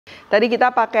Tadi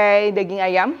kita pakai daging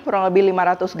ayam kurang lebih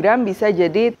 500 gram, bisa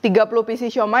jadi 30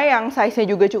 pieces siomay yang size-nya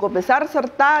juga cukup besar,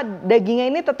 serta dagingnya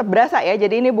ini tetap berasa ya,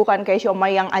 jadi ini bukan kayak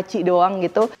siomay yang aci doang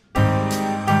gitu.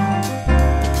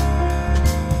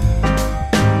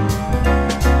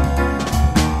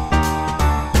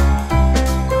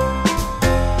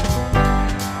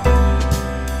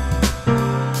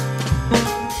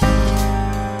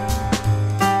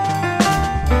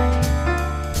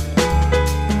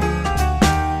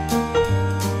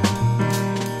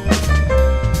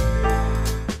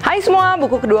 Semua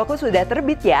buku keduaku sudah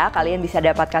terbit ya, kalian bisa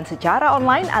dapatkan secara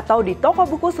online atau di toko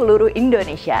buku seluruh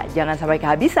Indonesia. Jangan sampai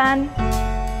kehabisan.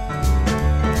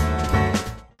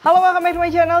 Halo, welcome back to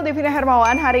my channel, Devina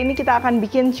Hermawan. Hari ini kita akan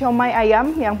bikin siomay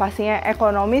ayam yang pastinya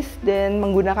ekonomis dan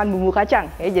menggunakan bumbu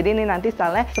kacang. Ya, jadi ini nanti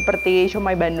stylenya seperti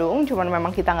siomay Bandung, cuman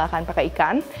memang kita nggak akan pakai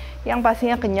ikan, yang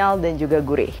pastinya kenyal dan juga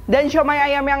gurih. Dan siomay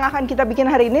ayam yang akan kita bikin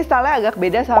hari ini stylenya agak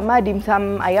beda sama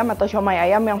dimsum ayam atau siomay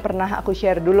ayam yang pernah aku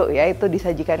share dulu ya. Itu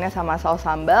disajikannya sama saus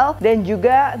sambal, dan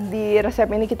juga di resep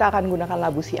ini kita akan gunakan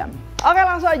labu siam. Oke,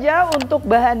 langsung aja untuk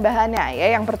bahan-bahannya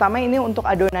ya. Yang pertama ini untuk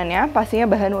adonannya, pastinya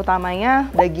bahan utamanya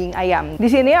daging ayam. Di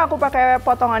sini aku pakai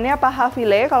potongannya paha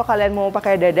file. Kalau kalian mau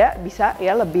pakai dada bisa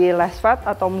ya, lebih less fat,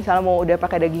 atau misalnya mau udah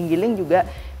pakai daging giling juga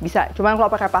bisa. Cuman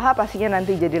kalau pakai paha pastinya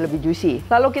nanti jadi lebih juicy.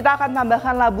 Lalu kita akan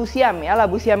tambahkan labu siam ya.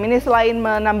 Labu siam ini selain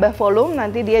menambah volume,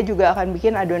 nanti dia juga akan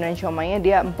bikin adonan siomaynya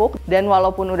dia empuk, dan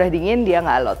walaupun udah dingin dia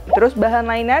nggak alot. Terus bahan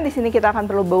lainnya di sini kita akan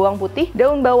perlu bawang putih,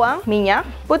 daun bawang, minyak,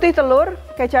 putih telur,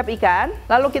 kecap ikan.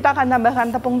 Lalu kita akan tambahkan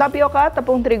tepung tapioka,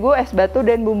 tepung terigu, es batu,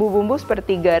 dan bumbu-bumbu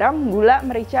seperti garam, gula,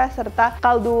 merica, serta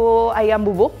kaldu ayam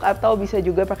bubuk, atau bisa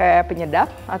juga pakai penyedap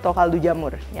atau kaldu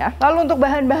jamur ya. Lalu untuk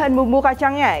bahan-bahan bumbu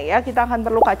kacangnya ya, kita akan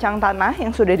perlu kacang tanah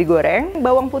yang sudah digoreng,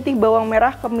 bawang putih, bawang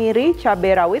merah, kemiri,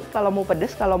 cabai rawit kalau mau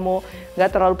pedas, kalau mau nggak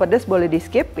terlalu pedas boleh di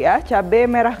skip ya, cabai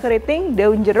merah keriting,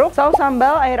 daun jeruk, saus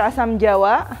sambal, air asam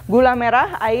jawa, gula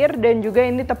merah, air, dan juga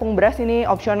ini tepung beras, ini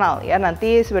opsional ya.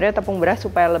 Nanti sebenarnya tepung beras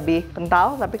supaya lebih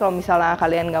kental, tapi kalau misalnya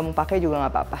kalian nggak mau pakai juga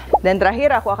nggak apa-apa. Dan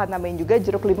terakhir aku akan tambahin juga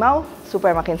jeruk limau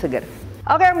supaya makin segar.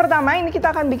 Oke, yang pertama ini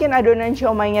kita akan bikin adonan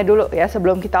siomaynya dulu ya.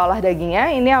 Sebelum kita olah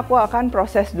dagingnya, ini aku akan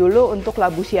proses dulu untuk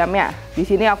labu siamnya. Di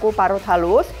sini aku parut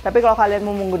halus, tapi kalau kalian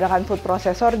mau menggunakan food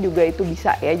processor juga itu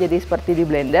bisa ya. Jadi seperti di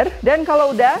blender. Dan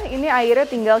kalau udah, ini airnya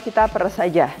tinggal kita peres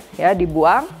saja ya,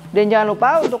 dibuang. Dan jangan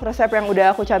lupa untuk resep yang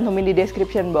udah aku cantumin di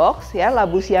description box ya,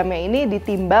 labu siamnya ini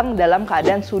ditimbang dalam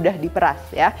keadaan sudah diperas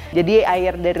ya. Jadi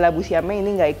air dari labu siamnya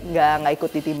ini nggak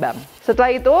ikut ditimbang.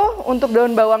 Setelah itu untuk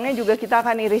daun bawangnya juga kita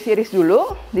akan iris-iris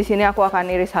dulu. Di sini aku akan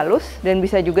iris halus, dan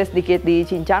bisa juga sedikit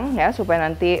dicincang ya supaya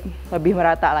nanti lebih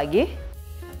merata lagi.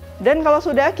 Dan kalau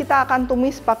sudah, kita akan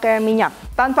tumis pakai minyak.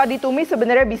 Tanpa ditumis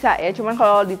sebenarnya bisa ya, cuman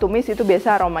kalau ditumis itu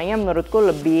biasa aromanya menurutku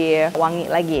lebih wangi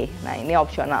lagi. Nah, ini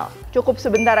opsional. Cukup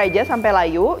sebentar aja sampai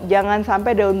layu, jangan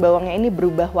sampai daun bawangnya ini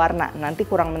berubah warna, nanti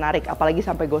kurang menarik, apalagi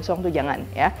sampai gosong tuh jangan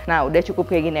ya. Nah, udah cukup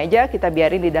kayak gini aja, kita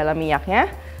biarin di dalam minyaknya.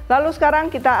 Lalu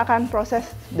sekarang kita akan proses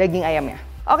daging ayamnya.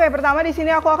 Oke, pertama di sini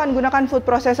aku akan gunakan food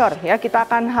processor ya. Kita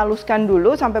akan haluskan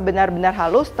dulu sampai benar-benar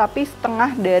halus, tapi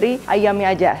setengah dari ayamnya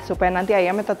aja supaya nanti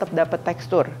ayamnya tetap dapat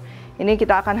tekstur. Ini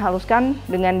kita akan haluskan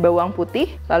dengan bawang putih,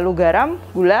 lalu garam,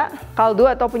 gula, kaldu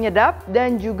atau penyedap,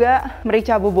 dan juga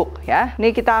merica bubuk ya. Ini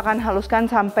kita akan haluskan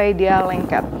sampai dia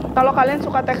lengket. Kalau kalian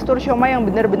suka tekstur siomay yang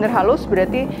benar-benar halus,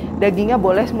 berarti dagingnya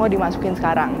boleh semua dimasukin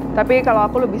sekarang. Tapi kalau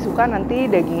aku lebih suka nanti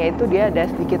dagingnya itu dia ada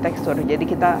sedikit tekstur, jadi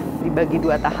kita dibagi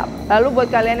dua tahap. Lalu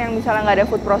buat kalian yang misalnya nggak ada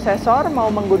food processor,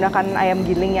 mau menggunakan ayam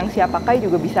giling yang siap pakai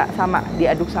juga bisa, sama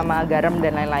diaduk sama garam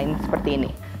dan lain-lain seperti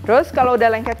ini. Terus kalau udah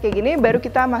lengket kayak gini, baru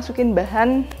kita masukin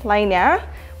bahan lainnya,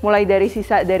 mulai dari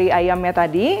sisa dari ayamnya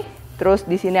tadi. Terus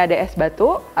di sini ada es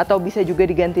batu, atau bisa juga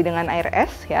diganti dengan air es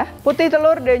ya. Putih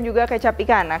telur dan juga kecap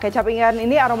ikan. Nah, kecap ikan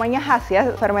ini aromanya khas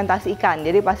ya, fermentasi ikan.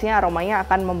 Jadi pastinya aromanya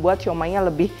akan membuat siomaynya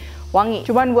lebih wangi.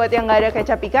 Cuman buat yang nggak ada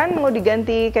kecap ikan, mau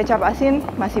diganti kecap asin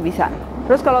masih bisa.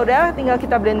 Terus kalau udah, tinggal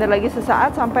kita blender lagi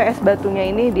sesaat sampai es batunya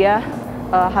ini dia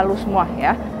halus semua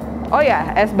ya. Oh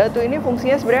ya, es batu ini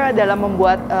fungsinya sebenarnya dalam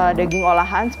membuat daging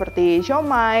olahan seperti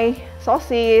siomay,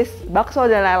 sosis,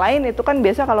 bakso, dan lain-lain. Itu kan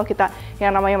biasa kalau kita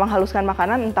yang namanya menghaluskan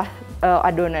makanan, entah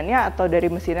adonannya atau dari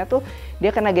mesinnya tuh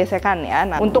dia kena gesekan ya.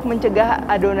 Nah, untuk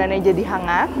mencegah adonannya jadi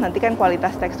hangat, nanti kan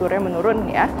kualitas teksturnya menurun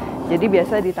ya. Jadi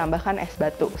biasa ditambahkan es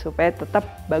batu supaya tetap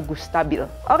bagus, stabil.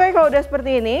 Oke, kalau udah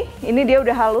seperti ini dia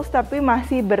udah halus tapi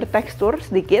masih bertekstur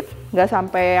sedikit, nggak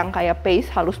sampai yang kayak paste,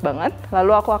 halus banget.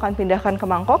 Lalu aku akan pindahkan ke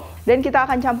mangkok dan kita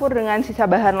akan campur dengan sisa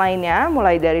bahan lainnya,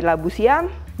 mulai dari labu siam,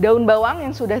 daun bawang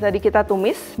yang sudah tadi kita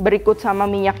tumis, berikut sama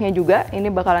minyaknya juga, ini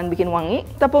bakalan bikin wangi,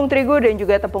 tepung terigu dan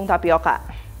juga tepung tapioka.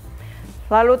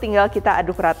 lalu tinggal kita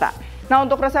aduk rata. Nah,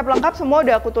 untuk resep lengkap semua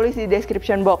udah aku tulis di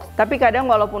description box. Tapi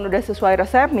kadang walaupun udah sesuai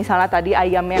resep, misalnya tadi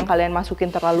ayam yang kalian masukin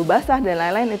terlalu basah dan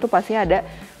lain-lain, itu pasti ada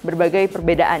berbagai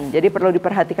perbedaan. Jadi perlu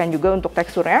diperhatikan juga untuk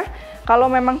teksturnya. Kalau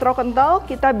memang terlalu kental,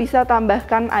 kita bisa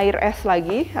tambahkan air es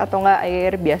lagi atau enggak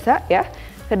air biasa ya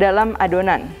ke dalam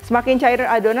adonan. Semakin cair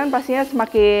adonan pastinya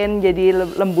semakin jadi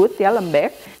lembut ya,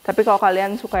 lembek. Tapi kalau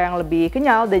kalian suka yang lebih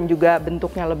kenyal dan juga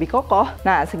bentuknya lebih kokoh,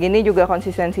 nah segini juga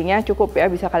konsistensinya cukup ya,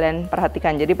 bisa kalian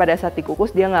perhatikan. Jadi pada saat dikukus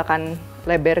dia nggak akan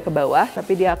lebar ke bawah,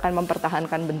 tapi dia akan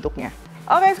mempertahankan bentuknya.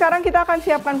 Oke, sekarang kita akan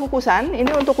siapkan kukusan.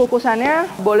 Ini untuk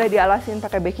kukusannya boleh dialasin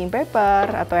pakai baking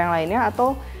paper atau yang lainnya,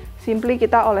 atau simply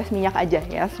kita oles minyak aja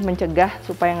ya, mencegah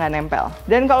supaya nggak nempel.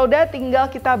 Dan kalau udah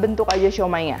tinggal kita bentuk aja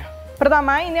siomaynya.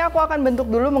 Pertama ini aku akan bentuk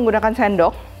dulu menggunakan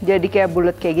sendok, jadi kayak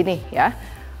bulat kayak gini ya.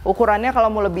 Ukurannya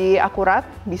kalau mau lebih akurat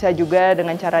bisa juga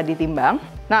dengan cara ditimbang.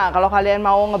 Nah, kalau kalian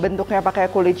mau ngebentuknya pakai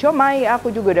kulit siomay,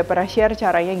 aku juga udah pernah share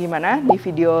caranya gimana di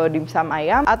video dimsum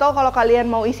ayam. Atau kalau kalian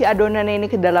mau isi adonannya ini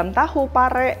ke dalam tahu,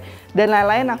 pare, dan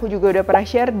lain-lain, aku juga udah pernah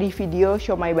share di video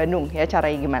siomay Bandung ya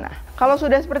caranya gimana. Kalau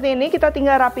sudah seperti ini, kita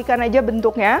tinggal rapikan aja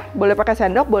bentuknya. Boleh pakai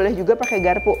sendok, boleh juga pakai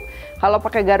garpu. Kalau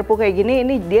pakai garpu kayak gini,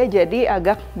 ini dia jadi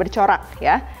agak bercorak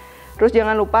ya. Terus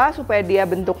jangan lupa supaya dia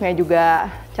bentuknya juga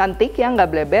cantik ya, nggak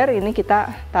bleber, ini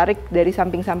kita tarik dari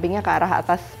samping-sampingnya ke arah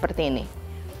atas seperti ini.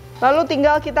 Lalu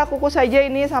tinggal kita kukus saja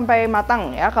ini sampai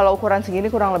matang ya. Kalau ukuran segini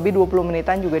kurang lebih 20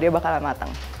 menitan juga dia bakalan matang.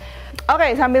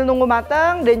 Oke, sambil nunggu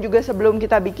matang dan juga sebelum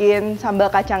kita bikin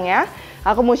sambal kacangnya,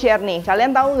 aku mau share nih,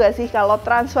 kalian tahu nggak sih kalau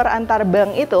transfer antar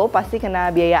bank itu pasti kena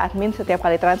biaya admin setiap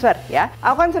kali transfer ya.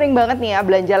 Aku kan sering banget nih ya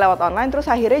belanja lewat online, terus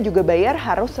akhirnya juga bayar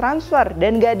harus transfer,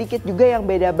 dan gak dikit juga yang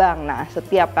beda bank. Nah,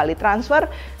 setiap kali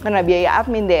transfer kena biaya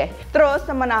admin deh. Terus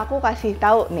temen aku kasih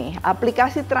tahu nih,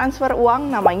 aplikasi transfer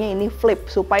uang namanya ini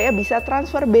Flip, supaya bisa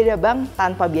transfer beda bank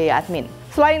tanpa biaya admin.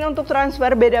 Selain untuk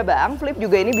transfer beda bank, Flip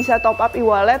juga ini bisa top up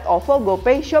e-wallet, OVO,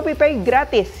 GoPay, ShopeePay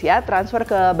gratis ya. Transfer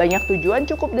ke banyak tujuan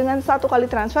cukup dengan satu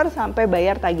kali transfer sampai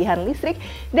bayar tagihan listrik,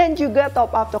 dan juga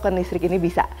top up token listrik ini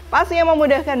bisa. Pastinya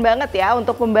memudahkan banget ya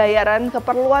untuk pembayaran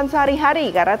keperluan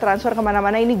sehari-hari, karena transfer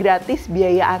kemana-mana ini gratis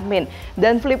biaya admin.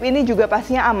 Dan Flip ini juga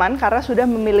pastinya aman karena sudah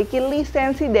memiliki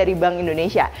lisensi dari Bank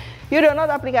Indonesia. You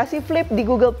download aplikasi Flip di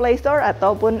Google Play Store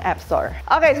ataupun App Store.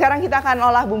 Oke, sekarang kita akan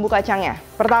olah bumbu kacangnya.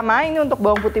 Pertama, ini untuk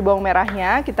bawang putih, bawang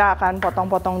merahnya kita akan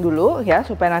potong-potong dulu ya,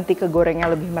 supaya nanti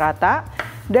kegorengnya lebih merata.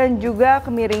 Dan juga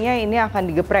kemiringnya ini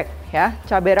akan digeprek ya.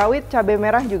 Cabai rawit, cabai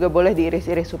merah juga boleh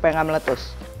diiris-iris supaya nggak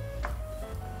meletus.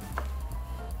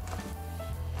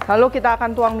 Lalu kita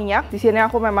akan tuang minyak. Di sini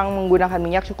aku memang menggunakan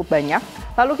minyak cukup banyak.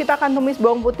 Lalu kita akan tumis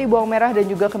bawang putih, bawang merah, dan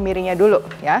juga kemiringnya dulu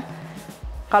ya.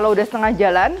 Kalau udah setengah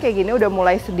jalan kayak gini, udah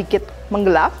mulai sedikit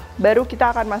menggelap, baru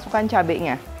kita akan masukkan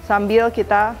cabenya sambil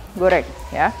kita goreng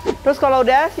ya. Terus kalau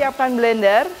udah, siapkan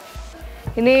blender.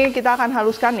 Ini kita akan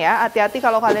haluskan ya. Hati-hati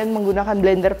kalau kalian menggunakan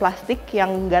blender plastik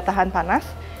yang nggak tahan panas,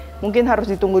 mungkin harus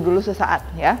ditunggu dulu sesaat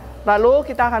ya. Lalu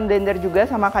kita akan blender juga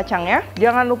sama kacangnya.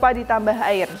 Jangan lupa ditambah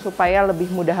air supaya lebih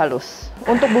mudah halus.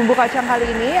 Untuk bumbu kacang kali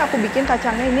ini, aku bikin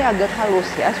kacangnya ini agak halus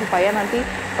ya, supaya nanti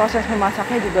proses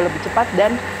memasaknya juga lebih cepat,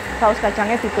 dan saus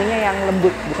kacangnya tipenya yang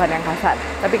lembut, bukan yang kasar.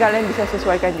 Tapi kalian bisa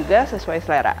sesuaikan juga sesuai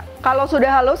selera. Kalau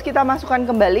sudah halus, kita masukkan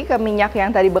kembali ke minyak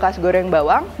yang tadi bekas goreng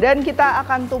bawang. Dan kita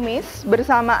akan tumis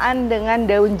bersamaan dengan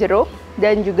daun jeruk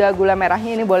dan juga gula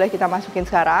merahnya, ini boleh kita masukin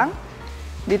sekarang.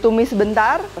 Ditumis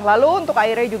sebentar. Lalu untuk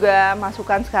airnya juga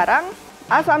masukkan sekarang.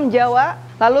 Asam jawa,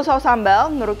 lalu saus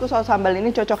sambal. Menurutku saus sambal ini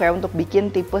cocok ya untuk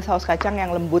bikin tipe saus kacang yang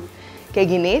lembut kayak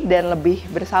gini dan lebih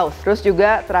bersaus. Terus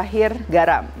juga terakhir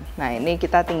garam. Nah, ini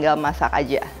kita tinggal masak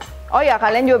aja. Oh ya,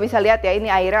 kalian juga bisa lihat ya,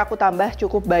 ini airnya aku tambah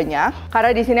cukup banyak.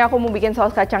 Karena di sini aku mau bikin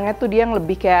saus kacangnya tuh dia yang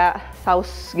lebih kayak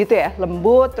saus gitu ya,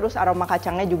 lembut, terus aroma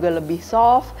kacangnya juga lebih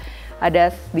soft.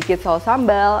 Ada sedikit saus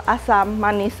sambal, asam,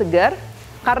 manis, segar.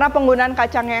 Karena penggunaan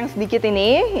kacang yang sedikit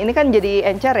ini kan jadi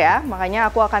encer ya,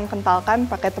 makanya aku akan kentalkan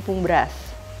pakai tepung beras.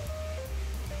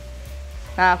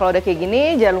 Nah, kalau udah kayak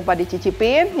gini, jangan lupa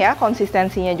dicicipin ya,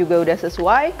 konsistensinya juga udah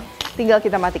sesuai. Tinggal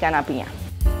kita matikan apinya.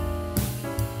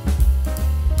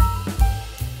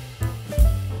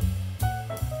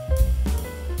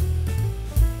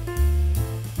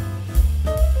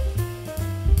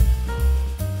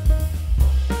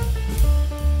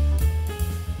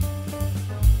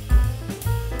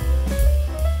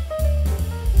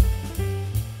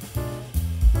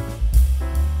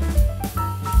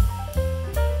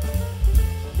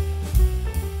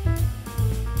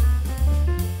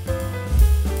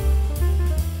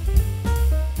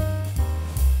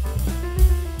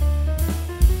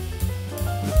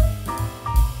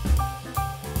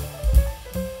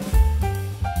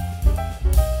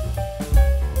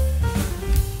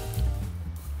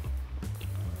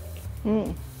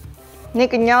 Ini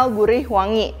kenyal, gurih,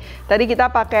 wangi. Tadi kita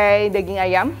pakai daging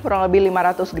ayam, kurang lebih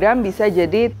 500 gram, bisa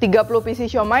jadi 30 pieces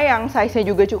siomay yang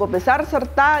size-nya juga cukup besar,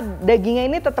 serta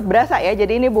dagingnya ini tetap berasa ya.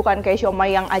 Jadi ini bukan kayak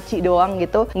siomay yang aci doang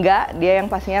gitu. Enggak, dia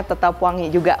yang pastinya tetap wangi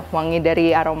juga. Wangi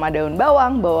dari aroma daun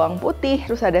bawang, bawang putih,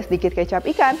 terus ada sedikit kecap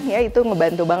ikan. Ya, itu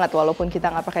ngebantu banget walaupun kita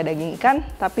nggak pakai daging ikan,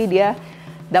 tapi dia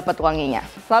dapat wanginya.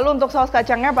 Lalu untuk saus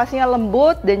kacangnya pastinya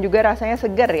lembut dan juga rasanya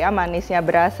segar ya, manisnya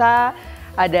berasa.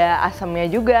 Ada asamnya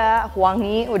juga,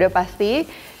 wangi udah pasti.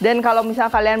 Dan kalau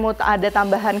misal kalian mau ada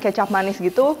tambahan kecap manis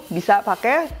gitu, bisa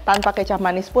pakai. Tanpa kecap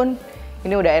manis pun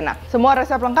ini udah enak. Semua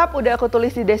resep lengkap udah aku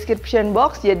tulis di description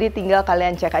box, jadi tinggal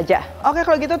kalian cek aja. Oke,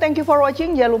 kalau gitu thank you for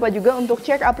watching. Jangan lupa juga untuk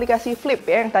cek aplikasi Flip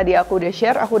ya, yang tadi aku udah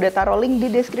share. Aku udah taruh link di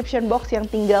description box yang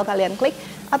tinggal kalian klik.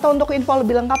 Atau untuk info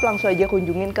lebih lengkap langsung aja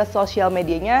kunjungin ke sosial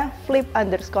medianya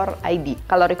flip_id.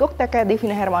 Kalau recook, tag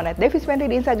Devina Hermawan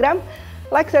 @devismenti di Instagram.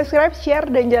 Like, subscribe, share,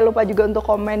 dan jangan lupa juga untuk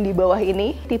komen di bawah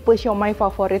ini tipe siomay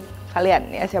favorit kalian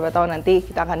ya. Siapa tahu nanti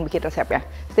kita akan bikin resepnya.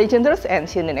 Stay tune terus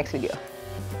and see you in the next video.